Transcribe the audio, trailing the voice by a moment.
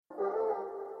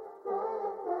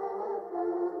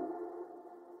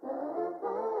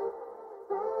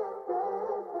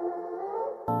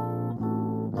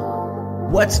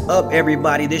What's up,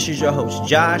 everybody? This is your host,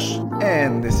 Josh.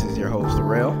 And this is your host,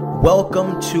 Darrell.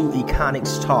 Welcome to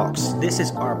Econics Talks. This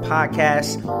is our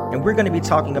podcast, and we're going to be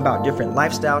talking about different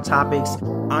lifestyle topics,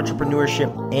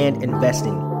 entrepreneurship, and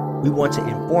investing. We want to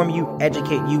inform you,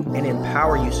 educate you, and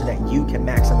empower you so that you can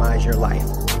maximize your life.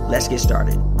 Let's get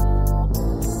started.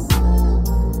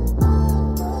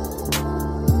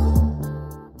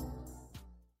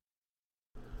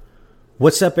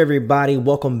 What's up, everybody?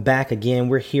 Welcome back again.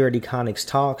 We're here at Econics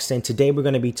Talks, and today we're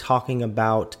going to be talking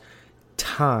about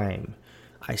time.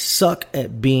 I suck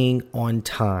at being on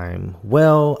time.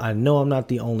 Well, I know I'm not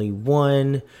the only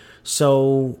one,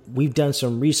 so we've done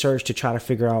some research to try to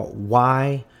figure out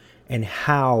why and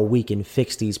how we can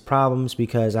fix these problems,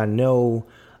 because I know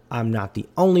I'm not the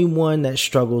only one that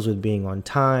struggles with being on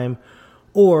time,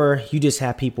 or you just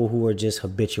have people who are just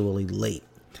habitually late.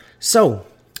 So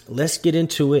let's get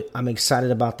into it. I'm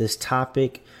excited about this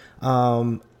topic.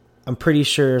 I'm pretty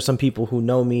sure some people who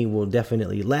know me will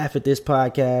definitely laugh at this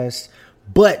podcast,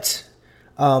 but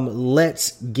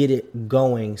let's get it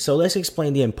going. So let's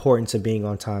explain the importance of being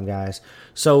on time, guys.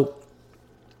 So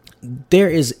there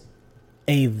is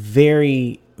a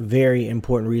very, very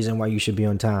important reason why you should be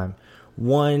on time.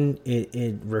 One,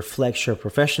 it reflects your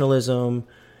professionalism.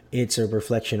 It's a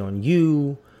reflection on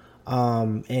you.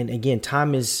 And again,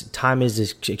 time is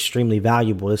extremely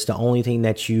valuable. It's the only thing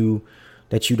that you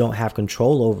don't have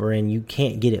control over, and you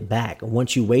can't get it back.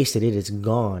 Once you waste it, it's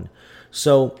gone.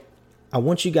 So I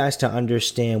want you guys to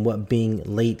understand what being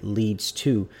late leads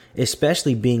to,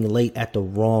 especially being late at the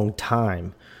wrong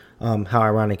time. How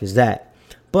ironic is that?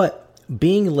 But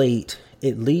being late,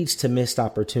 it leads to missed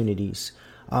opportunities.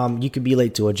 You could be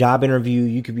late to a job interview.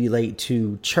 You could be late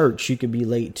to church. You could be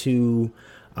late to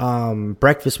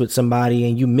breakfast with somebody,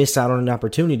 and you miss out on an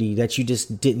opportunity that you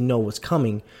just didn't know was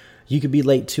coming. You could be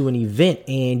late to an event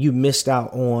and you missed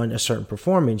out on a certain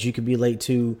performance. You could be late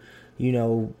to,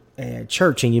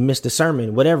 church and you missed a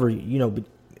sermon, whatever,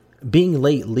 being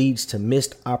late leads to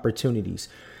missed opportunities.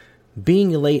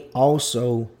 Being late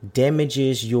also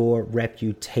damages your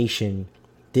reputation.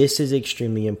 This is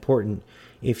extremely important.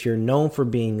 If you're known for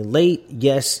being late,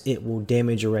 yes, it will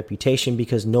damage your reputation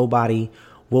because nobody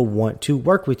will want to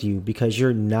work with you, because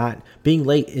you're not being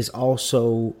late is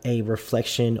also a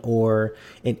reflection or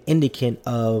an indicant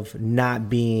of not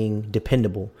being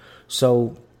dependable.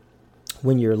 So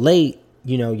when you're late,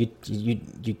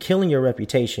 you're killing your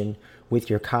reputation with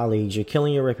your colleagues. You're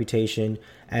killing your reputation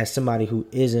as somebody who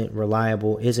isn't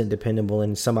reliable, isn't dependable,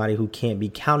 and somebody who can't be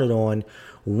counted on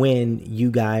when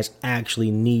you guys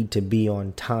actually need to be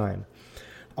on time.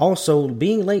 Also,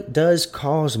 being late does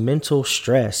cause mental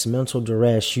stress, mental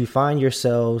duress. You find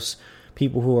yourselves,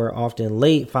 people who are often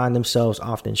late find themselves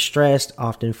often stressed,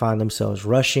 often find themselves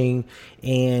rushing,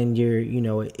 and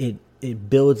it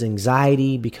builds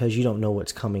anxiety because you don't know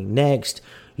what's coming next.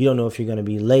 You don't know if you're going to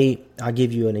be late. I'll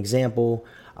give you an example.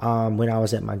 When I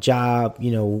was at my job,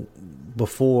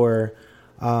 before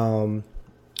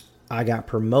I got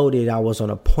promoted, I was on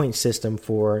a point system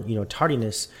for,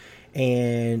 tardiness.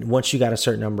 And once you got a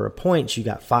certain number of points, you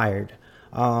got fired.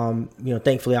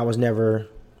 Thankfully, I was never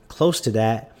close to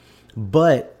that.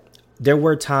 But there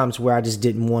were times where I just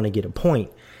didn't want to get a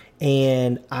point.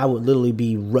 And I would literally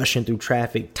be rushing through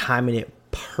traffic, timing it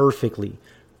perfectly.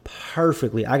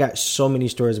 I got so many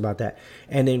stories about that.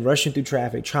 And then rushing through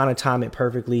traffic, trying to time it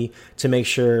perfectly to make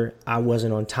sure I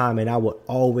wasn't on time. And I would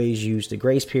always use the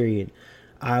grace period.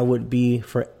 I would be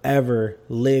forever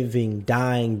living,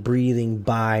 dying, breathing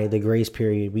by the grace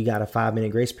period. We got a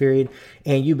 5-minute grace period,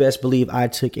 and you best believe I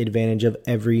took advantage of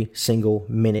every single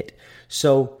minute.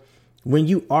 So when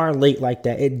you are late like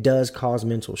that, it does cause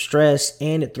mental stress,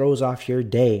 and it throws off your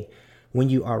day. When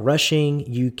you are rushing,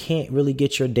 you can't really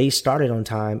get your day started on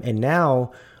time. And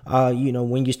now,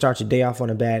 when you start your day off on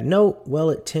a bad note,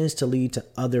 well, it tends to lead to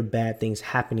other bad things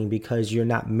happening because you're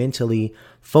not mentally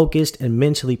focused and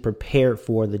mentally prepared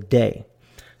for the day.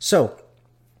 So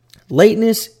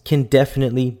lateness can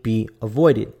definitely be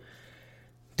avoided.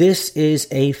 This is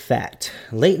a fact.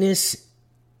 Lateness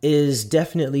is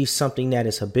definitely something that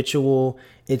is habitual.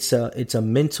 It's a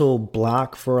mental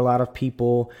block for a lot of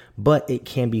people, but it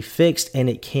can be fixed, and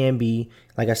it can be,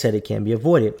 like I said, it can be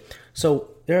avoided.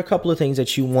 So there are a couple of things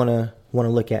that you want to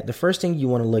look at. The first thing you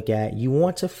want to look at, you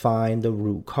want to find the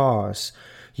root cause.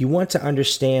 You want to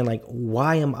understand,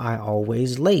 why am I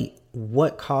always late?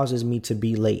 What causes me to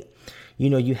be late?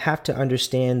 You have to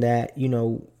understand that,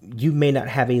 you may not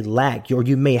have a lack, or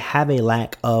you may have a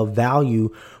lack of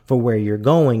value for where you're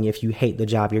going. If you hate the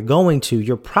job you're going to,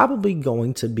 you're probably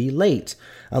going to be late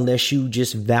unless you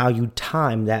just value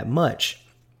time that much.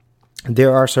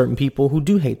 There are certain people who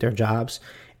do hate their jobs,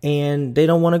 and they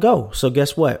don't want to go. So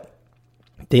guess what?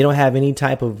 They don't have any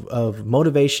type of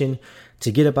motivation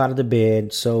to get up out of the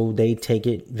bed. So they take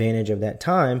advantage of that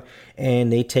time,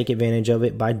 and they take advantage of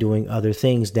it by doing other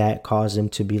things that cause them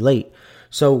to be late.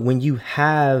 So when you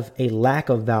have a lack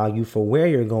of value for where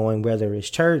you're going, whether it's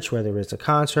church, whether it's a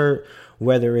concert,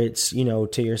 whether it's,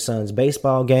 to your son's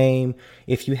baseball game,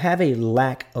 if you have a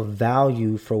lack of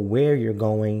value for where you're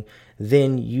going,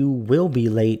 then you will be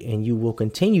late and you will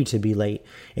continue to be late.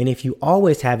 And if you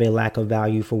always have a lack of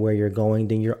value for where you're going,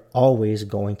 then you're always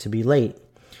going to be late.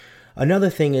 Another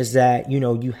thing is that,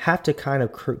 you have to kind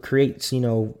of create,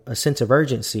 a sense of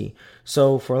urgency.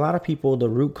 So for a lot of people, the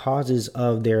root causes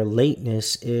of their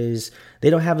lateness is they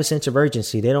don't have a sense of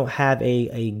urgency. They don't have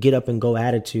a get up and go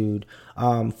attitude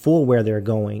for where they're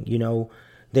going.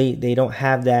 They don't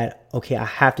have that, okay, I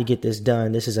have to get this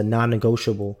done. This is a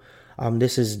non-negotiable.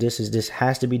 This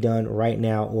has to be done right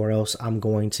now, or else I'm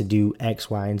going to do X,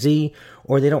 Y, and Z.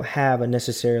 Or they don't have a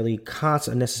necessarily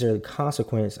consequence.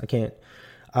 I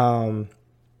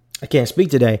can't speak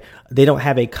today. They don't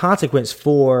have a consequence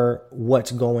for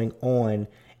what's going on.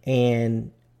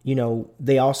 And,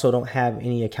 they also don't have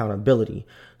any accountability.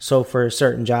 So for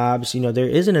certain jobs, there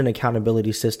isn't an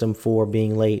accountability system for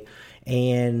being late,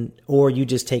 or you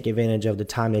just take advantage of the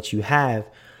time that you have.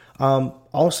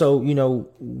 Also,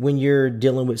 when you're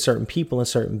dealing with certain people and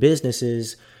certain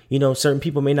businesses, certain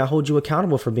people may not hold you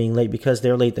accountable for being late because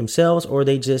they're late themselves, or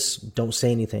they just don't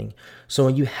say anything. So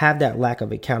when you have that lack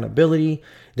of accountability,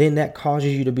 then that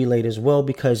causes you to be late as well,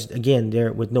 because again,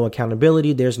 with no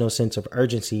accountability, there's no sense of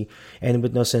urgency. And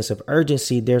with no sense of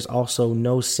urgency, there's also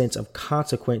no sense of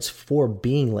consequence for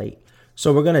being late.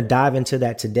 So we're going to dive into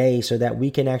that today so that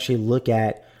we can actually look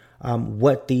at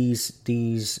what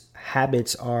these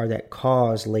habits are that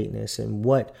cause lateness and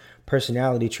what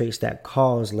personality traits that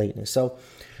cause lateness. So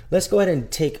let's go ahead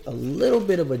and take a little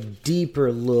bit of a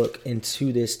deeper look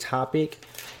into this topic,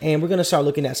 and we're going to start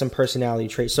looking at some personality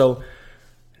traits. So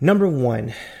number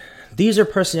one, these are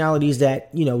personalities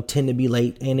that, tend to be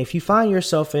late. And if you find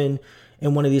yourself in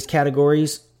one of these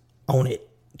categories, own it.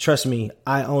 Trust me,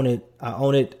 I own it. I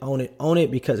own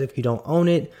it, because if you don't own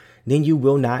it, then you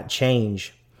will not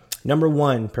change. Number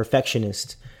one,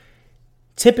 perfectionist.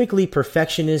 Typically,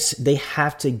 perfectionists, they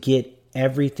have to get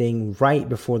everything right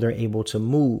before they're able to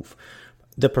move.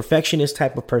 The perfectionist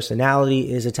type of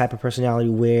personality is a type of personality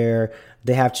where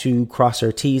they have to cross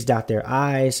their T's, dot their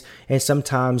I's, and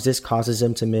sometimes this causes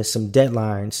them to miss some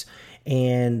deadlines.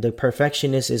 And the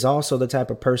perfectionist is also the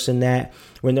type of person that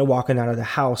when they're walking out of the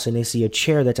house and they see a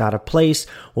chair that's out of place,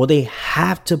 well, they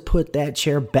have to put that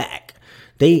chair back.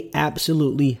 They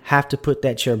absolutely have to put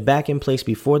that chair back in place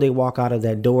before they walk out of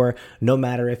that door, no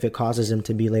matter if it causes them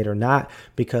to be late or not,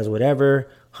 because whatever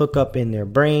hookup in their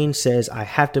brain says, I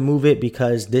have to move it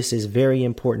because this is very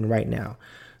important right now.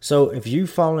 So if you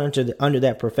fall under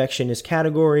that perfectionist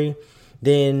category,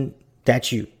 then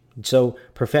that's you. So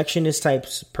perfectionist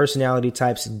types, personality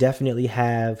types definitely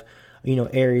have,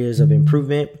 areas of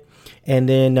improvement. And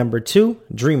then number two,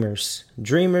 dreamers.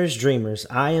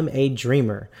 I am a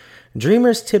dreamer.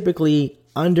 Dreamers typically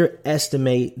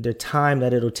underestimate the time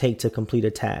that it'll take to complete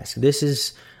a task.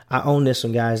 I own this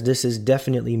one, guys. This is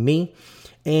definitely me.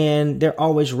 And they're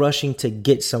always rushing to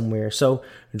get somewhere. So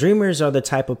dreamers are the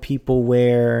type of people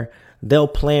where they'll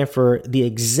plan for the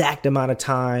exact amount of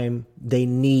time they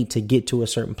need to get to a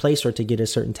certain place or to get a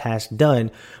certain task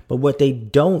done. But what they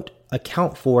don't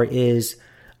account for is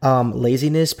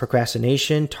laziness,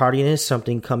 procrastination, tardiness,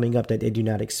 something coming up that they do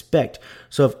not expect.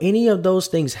 So if any of those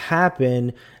things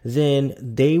happen, then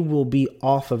they will be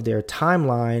off of their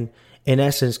timeline, in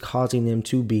essence, causing them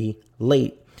to be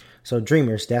late. So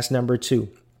dreamers, that's number two.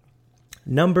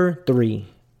 Number three,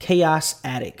 chaos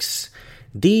addicts.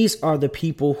 These are the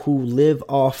people who live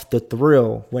off the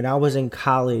thrill. When I was in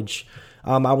college,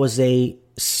 I was a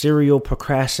serial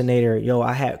procrastinator.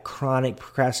 I had chronic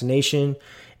procrastination.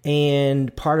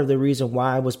 And part of the reason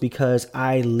why was because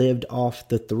I lived off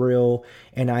the thrill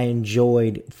and I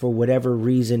enjoyed, for whatever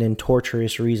reason and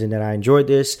torturous reason that I enjoyed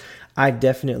this, I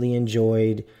definitely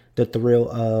enjoyed the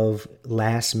thrill of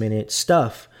last minute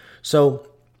stuff. So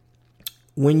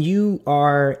when you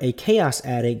are a chaos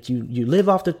addict, you live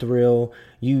off the thrill,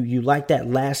 you like that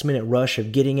last minute rush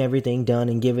of getting everything done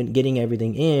and getting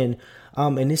everything in.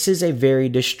 And this is a very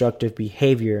destructive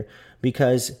behavior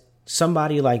because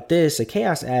somebody like this, a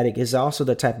chaos addict, is also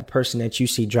the type of person that you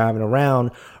see driving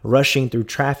around, rushing through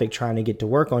traffic, trying to get to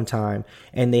work on time.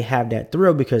 And they have that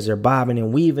thrill because they're bobbing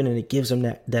and weaving, and it gives them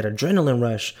that adrenaline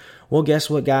rush. Well, guess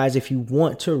what, guys? If you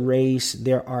want to race,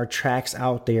 there are tracks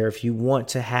out there. If you want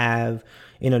to have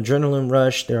an adrenaline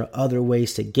rush, there are other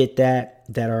ways to get that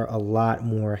are a lot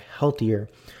more healthier.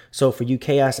 So for you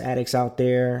chaos addicts out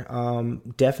there,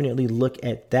 definitely look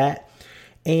at that.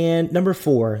 And number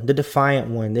 4, the defiant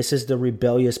one. This is the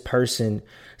rebellious person.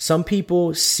 Some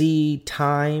people see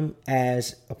time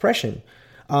as oppression.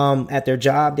 At their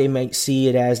job, they might see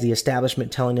it as the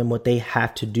establishment telling them what they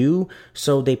have to do.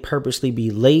 So they purposely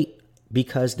be late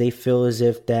because they feel as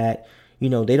if that, they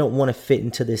don't want to fit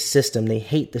into this system. They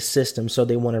hate the system, so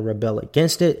they want to rebel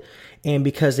against it. And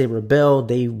because they rebel,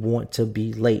 they want to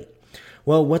be late.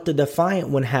 Well, what the defiant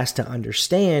one has to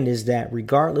understand is that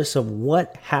regardless of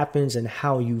what happens and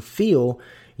how you feel,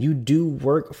 you do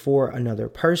work for another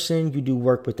person. You do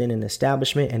work within an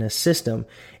establishment and a system,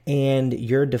 and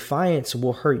your defiance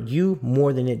will hurt you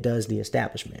more than it does the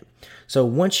establishment. So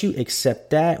once you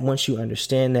accept that, once you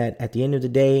understand that at the end of the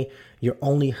day, you're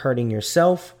only hurting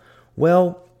yourself,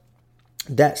 well,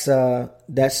 that's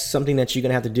something that you're going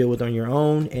to have to deal with on your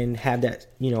own, and have that,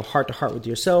 heart to heart with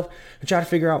yourself, and try to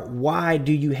figure out, why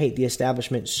do you hate the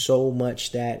establishment so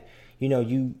much that,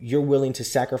 you're willing to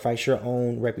sacrifice your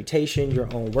own reputation,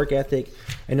 your own work ethic,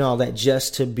 and all that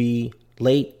just to be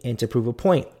late and to prove a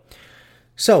point.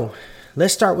 So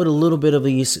let's start with a little bit of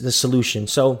the solution.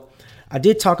 So I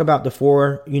did talk about the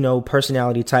 4,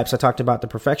 personality types. I talked about the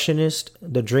perfectionist,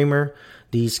 the dreamer,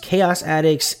 these chaos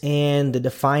addicts, and the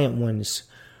defiant ones.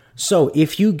 So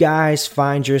if you guys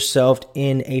find yourself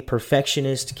in a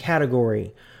perfectionist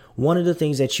category, one of the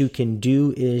things that you can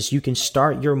do is you can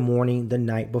start your morning the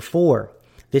night before.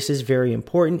 This is very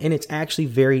important, and it's actually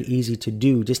very easy to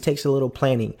do. Just takes a little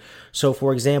planning. So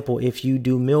for example, if you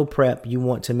do meal prep, you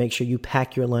want to make sure you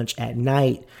pack your lunch at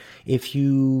night. If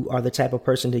you are the type of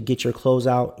person to get your clothes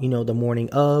out, the morning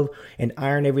of, and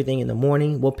iron everything in the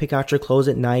morning, we'll pick out your clothes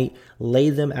at night, lay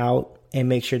them out, and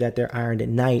make sure that they're ironed at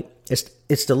night.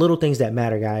 It's the little things that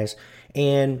matter, guys.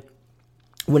 And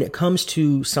when it comes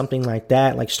to something like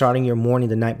that, like starting your morning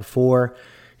the night before,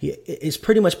 it's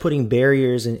pretty much putting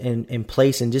barriers in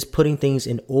place and just putting things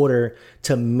in order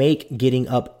to make getting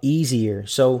up easier.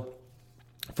 So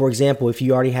for example, if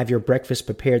you already have your breakfast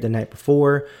prepared the night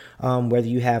before, whether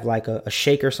you have like a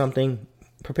shake or something,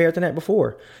 prepare it the night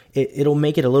before. It'll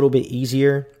make it a little bit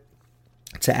easier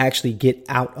to actually get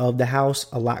out of the house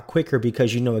a lot quicker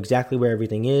because you know exactly where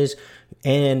everything is.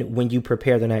 And when you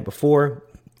prepare the night before,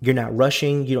 you're not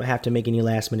rushing. You don't have to make any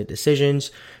last minute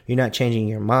decisions. You're not changing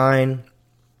your mind.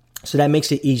 So that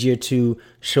makes it easier to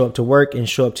show up to work and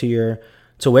show up to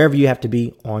wherever you have to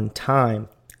be on time.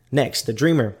 Next, the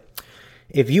dreamer.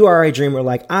 If you are a dreamer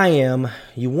like I am,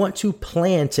 you want to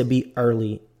plan to be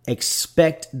early.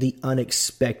 Expect the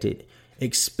unexpected.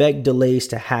 Expect delays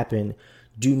to happen.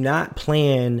 Do not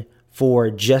plan for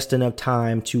just enough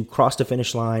time to cross the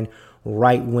finish line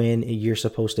right when you're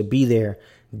supposed to be there.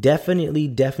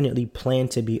 Definitely plan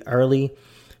to be early.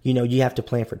 You have to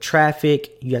plan for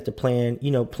traffic. You have to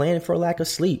plan for lack of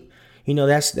sleep.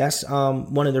 That's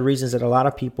one of the reasons that a lot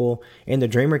of people in the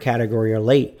dreamer category are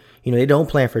late. They don't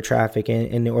plan for traffic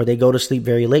or they go to sleep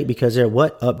very late because they're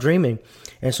up dreaming.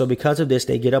 And so because of this,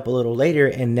 they get up a little later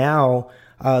and now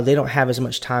they don't have as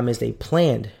much time as they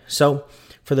planned. So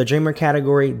for the dreamer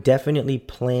category, definitely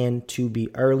plan to be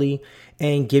early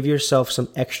and give yourself some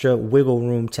extra wiggle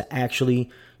room to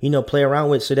actually, play around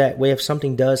with, so that way if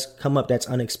something does come up that's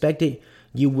unexpected,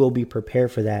 you will be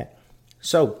prepared for that.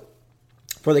 So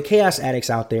for the chaos addicts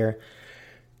out there,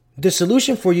 the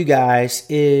solution for you guys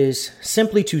is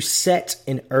simply to set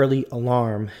an early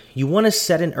alarm. You want to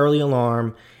set an early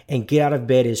alarm and get out of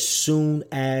bed as soon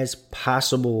as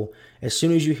possible. As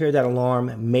soon as you hear that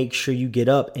alarm, make sure you get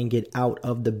up and get out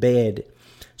of the bed.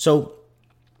 So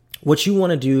what you want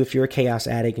to do if you're a chaos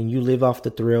addict and you live off the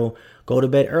thrill, go to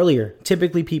bed earlier.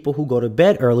 Typically, people who go to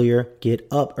bed earlier get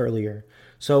up earlier.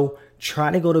 So try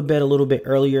to go to bed a little bit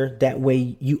earlier. That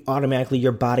way you automatically,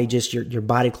 your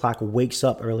body clock wakes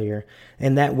up earlier.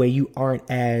 And that way you aren't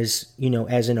as in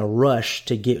a rush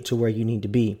to get to where you need to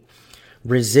be.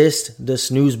 Resist the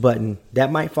snooze button.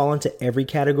 That might fall into every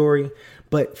category,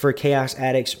 but for chaos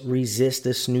addicts, resist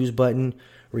the snooze button.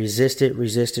 Resist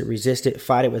it.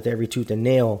 Fight it with every tooth and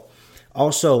nail.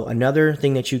 Also, another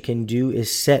thing that you can do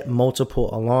is set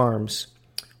multiple alarms.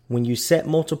 When you set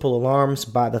multiple alarms,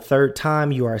 by the third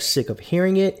time, you are sick of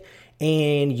hearing it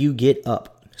and you get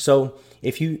up. So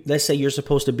let's say you're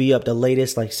supposed to be up the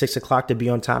latest, like 6 o'clock to be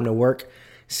on time to work,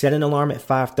 Set an alarm at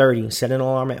 5:30, set an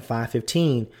alarm at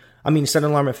 5:15. Set an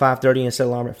alarm at 5:30 and set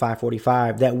an alarm at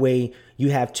 5:45. That way you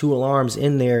have two alarms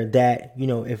in there that,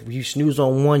 if you snooze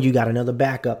on one, you got another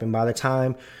backup. And by the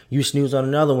time you snooze on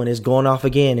another one, it's going off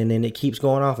again. And then it keeps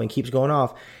going off and keeps going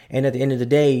off. And at the end of the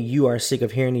day, you are sick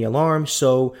of hearing the alarm.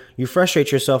 So you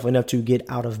frustrate yourself enough to get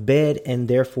out of bed, and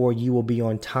therefore you will be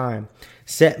on time.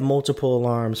 Set multiple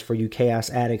alarms for you chaos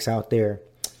addicts out there.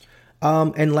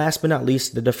 And last but not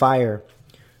least, the Defier.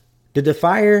 The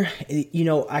Defier,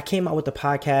 I came out with a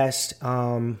podcast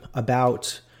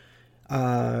about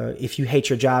if you hate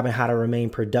your job and how to remain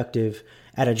productive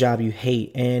at a job you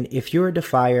hate. And if you're a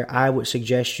Defier, I would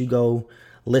suggest you go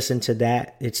listen to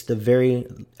that. It's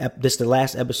the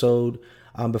last episode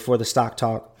before the stock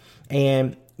talk.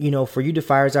 And, for you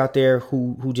Defiers out there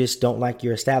who just don't like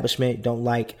your establishment, don't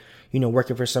like,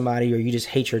 working for somebody, or you just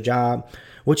hate your job,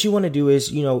 what you want to do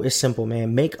is, it's simple,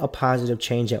 man. Make a positive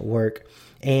change at work.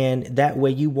 And that way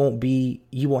you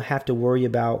won't have to worry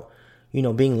about,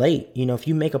 being late. If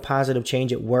you make a positive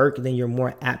change at work, then you're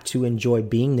more apt to enjoy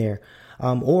being there.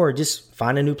 Or just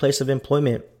find a new place of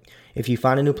employment. If you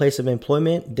find a new place of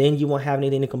employment, then you won't have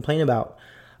anything to complain about.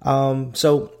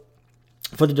 So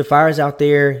for the Defiers out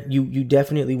there, you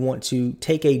definitely want to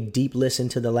take a deep listen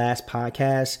to the last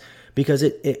podcast, because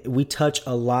we touch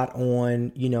a lot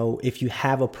on, if you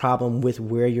have a problem with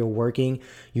where you're working,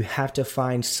 you have to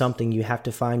find something, you have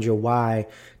to find your why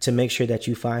to make sure that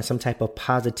you find some type of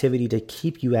positivity to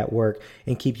keep you at work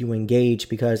and keep you engaged,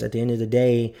 because at the end of the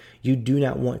day, you do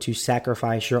not want to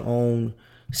sacrifice your own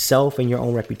self and your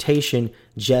own reputation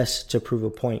just to prove a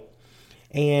point.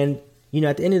 And,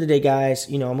 at the end of the day, guys,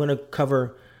 I'm going to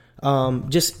cover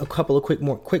just a couple of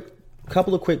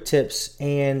quick tips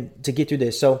and to get through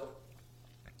this. So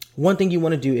one thing you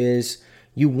want to do is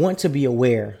you want to be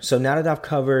aware. So now that I've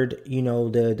covered,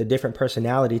 the different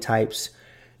personality types,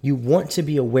 you want to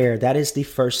be aware. That is the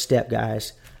first step,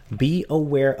 guys. Be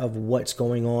aware of what's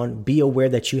going on. Be aware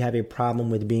that you have a problem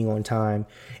with being on time,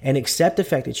 and accept the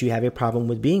fact that you have a problem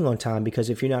with being on time, because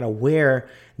if you're not aware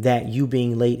that you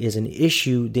being late is an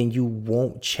issue, then you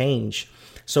won't change.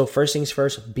 So first things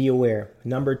first, be aware.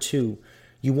 Number 2,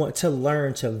 you want to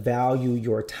learn to value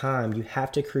your time. You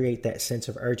have to create that sense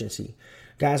of urgency.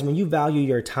 Guys, when you value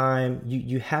your time,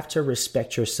 you have to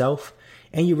respect yourself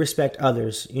and you respect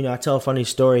others. I tell a funny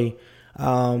story.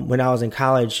 When I was in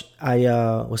college, I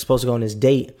was supposed to go on this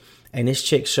date, and this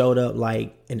chick showed up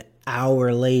like an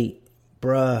hour late.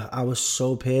 Bruh, I was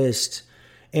so pissed.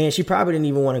 And she probably didn't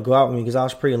even want to go out with me because I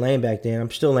was pretty lame back then.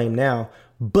 I'm still lame now.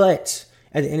 But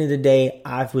at the end of the day,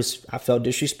 I felt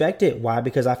disrespected. Why?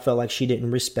 Because I felt like she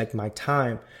didn't respect my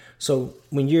time. So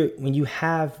when you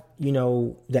have,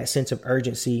 that sense of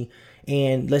urgency,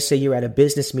 and let's say you're at a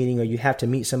business meeting or you have to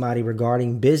meet somebody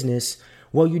regarding business,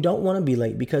 well, you don't want to be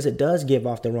late, because it does give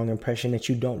off the wrong impression that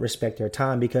you don't respect their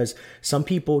time, because some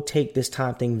people take this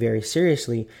time thing very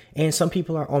seriously and some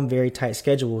people are on very tight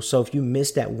schedules. So if you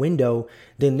miss that window,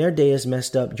 then their day is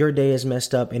messed up, your day is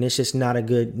messed up, and it's just not a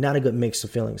good mix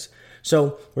of feelings.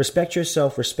 So respect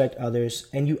yourself, respect others,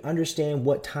 and you understand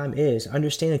what time is.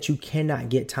 Understand that you cannot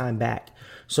get time back.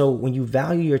 So when you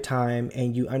value your time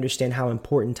and you understand how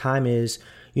important time is,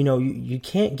 you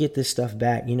can't get this stuff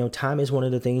back. Time is one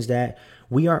of the things that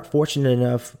we aren't fortunate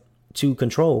enough to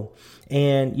control.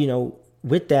 And,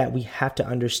 with that, we have to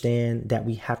understand that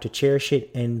we have to cherish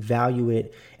it and value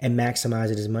it and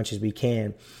maximize it as much as we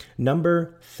can.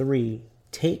 Number 3,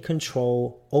 take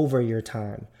control over your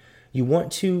time. You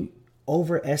want to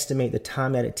overestimate the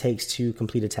time that it takes to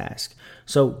complete a task.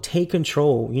 So take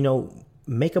control,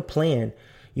 make a plan.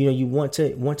 You want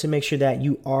to make sure that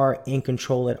you are in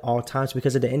control at all times,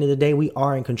 because at the end of the day, we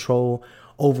are in control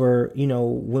over,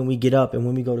 when we get up and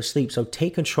when we go to sleep. So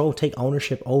take control, take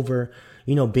ownership over,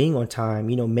 being on time,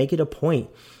 make it a point.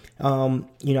 I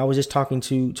was just talking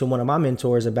to one of my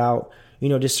mentors about,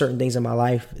 just certain things in my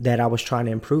life that I was trying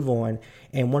to improve on.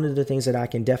 And one of the things that I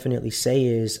can definitely say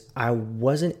is I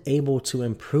wasn't able to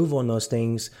improve on those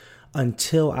things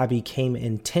until I became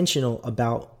intentional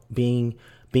about being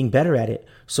better at it.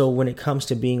 So when it comes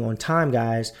to being on time,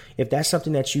 guys, if that's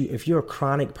something that if you're a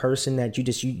chronic person that you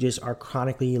just are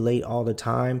chronically late all the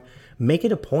time, make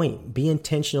it a point. Be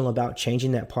intentional about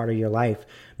changing that part of your life,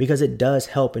 because it does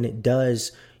help and it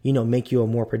does, make you a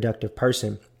more productive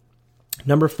person.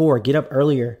 Number 4, get up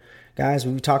earlier. Guys,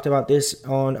 we've talked about this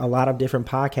on a lot of different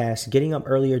podcasts. Getting up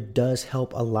earlier does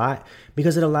help a lot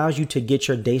because it allows you to get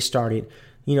your day started.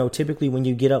 Typically when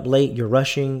you get up late, you're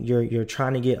rushing, you're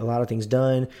trying to get a lot of things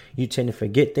done. You tend to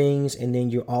forget things, and then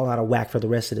you're all out of whack for the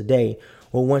rest of the day.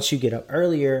 Well, once you get up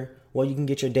earlier, Well, you can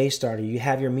get your day started. You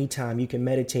have your me time. You can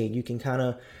meditate. You can kind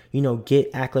of, get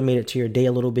acclimated to your day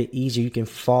a little bit easier. You can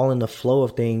fall in the flow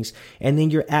of things. And then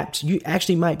you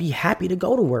actually might be happy to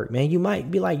go to work, man. You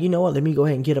might be like, you know what, let me go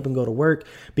ahead and get up and go to work,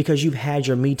 because you've had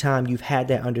your me time. You've had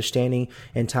that understanding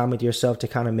and time with yourself to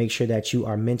kind of make sure that you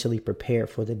are mentally prepared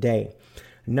for the day.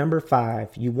 Number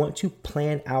 5, you want to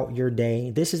plan out your day.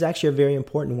 This is actually a very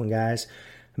important one, guys.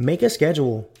 Make a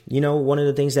schedule. One of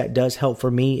the things that does help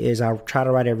for me is I try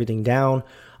to write everything down,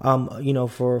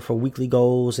 for weekly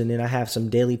goals. And then I have some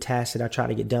daily tasks that I try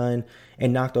to get done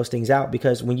and knock those things out.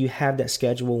 Because when you have that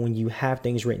schedule, when you have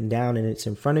things written down and it's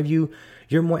in front of you,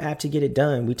 you're more apt to get it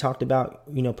done. We talked about,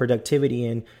 productivity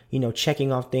and,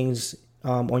 checking off things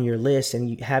on your list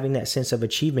and having that sense of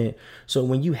achievement. So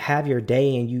when you have your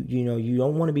day and you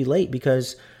don't want to be late,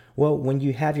 because when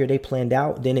you have your day planned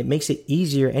out, then it makes it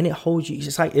easier and it holds you.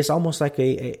 It's almost like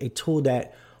a tool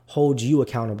that holds you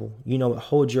accountable. It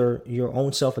holds your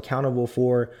own self accountable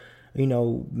for,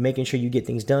 making sure you get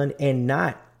things done and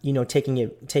not, taking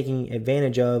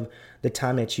advantage of the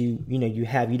time that you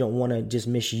have. You don't want to just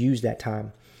misuse that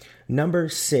time. Number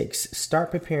 6,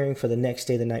 start preparing for the next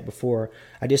day the night before.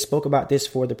 I just spoke about this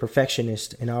for the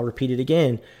perfectionist, and I'll repeat it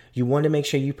again. You want to make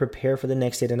sure you prepare for the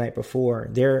next day the night before.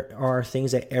 There are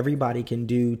things that everybody can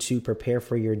do to prepare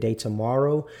for your day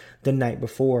tomorrow the night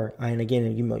before. And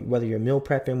again, whether you're meal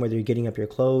prepping, whether you're getting up your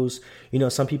clothes,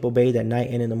 some people bathe at night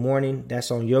and in the morning.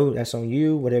 That's on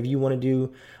you, whatever you want to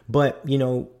do. But,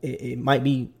 it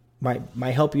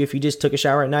might help you if you just took a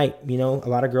shower at night. A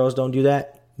lot of girls don't do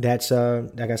that. That's,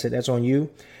 like I said, that's on you.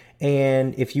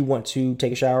 And if you want to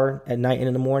take a shower at night and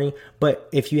in the morning, but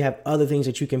if you have other things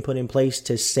that you can put in place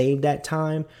to save that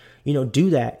time, do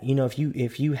that. If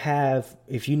you're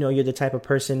the type of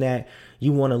person that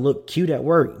you want to look cute at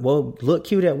work, well, look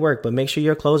cute at work, but make sure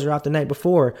your clothes are out the night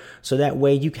before. So that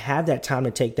way you have that time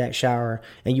to take that shower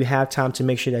and you have time to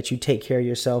make sure that you take care of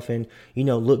yourself and,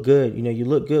 look good. You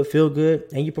look good, feel good,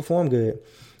 and you perform good.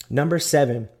 Number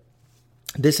 7.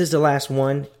 This is the last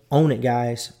one. Own it,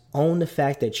 guys. Own the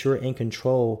fact that you're in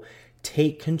control.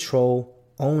 Take control.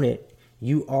 Own it.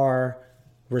 You are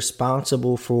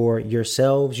responsible for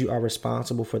yourselves. You are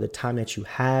responsible for the time that you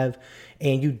have,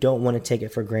 and you don't want to take it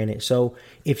for granted. So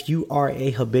if you are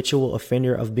a habitual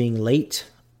offender of being late,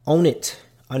 own it.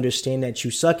 Understand that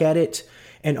you suck at it,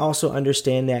 and also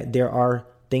understand that there are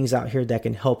things out here that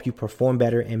can help you perform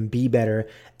better and be better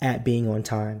at being on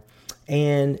time.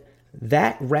 And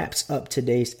that wraps up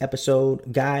today's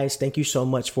episode. Guys, thank you so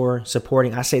much for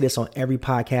supporting. I say this on every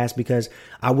podcast because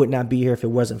I would not be here if it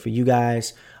wasn't for you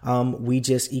guys. We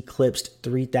just eclipsed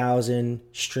 3,000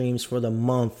 streams for the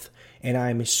month, and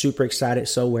I'm super excited.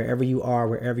 So wherever you are,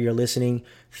 wherever you're listening,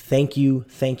 thank you.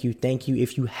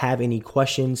 If you have any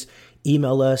questions,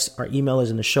 email us. Our email is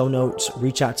in the show notes.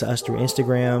 Reach out to us through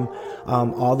Instagram.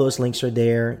 All those links are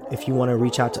there. If you want to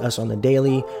reach out to us on the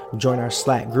daily, join our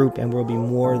Slack group, and we'll be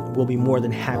more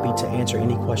than happy to answer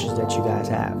any questions that you guys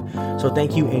have. So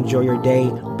thank you. Enjoy your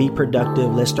day. Be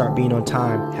productive. Let's start being on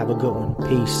time. Have a good one.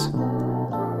 Peace.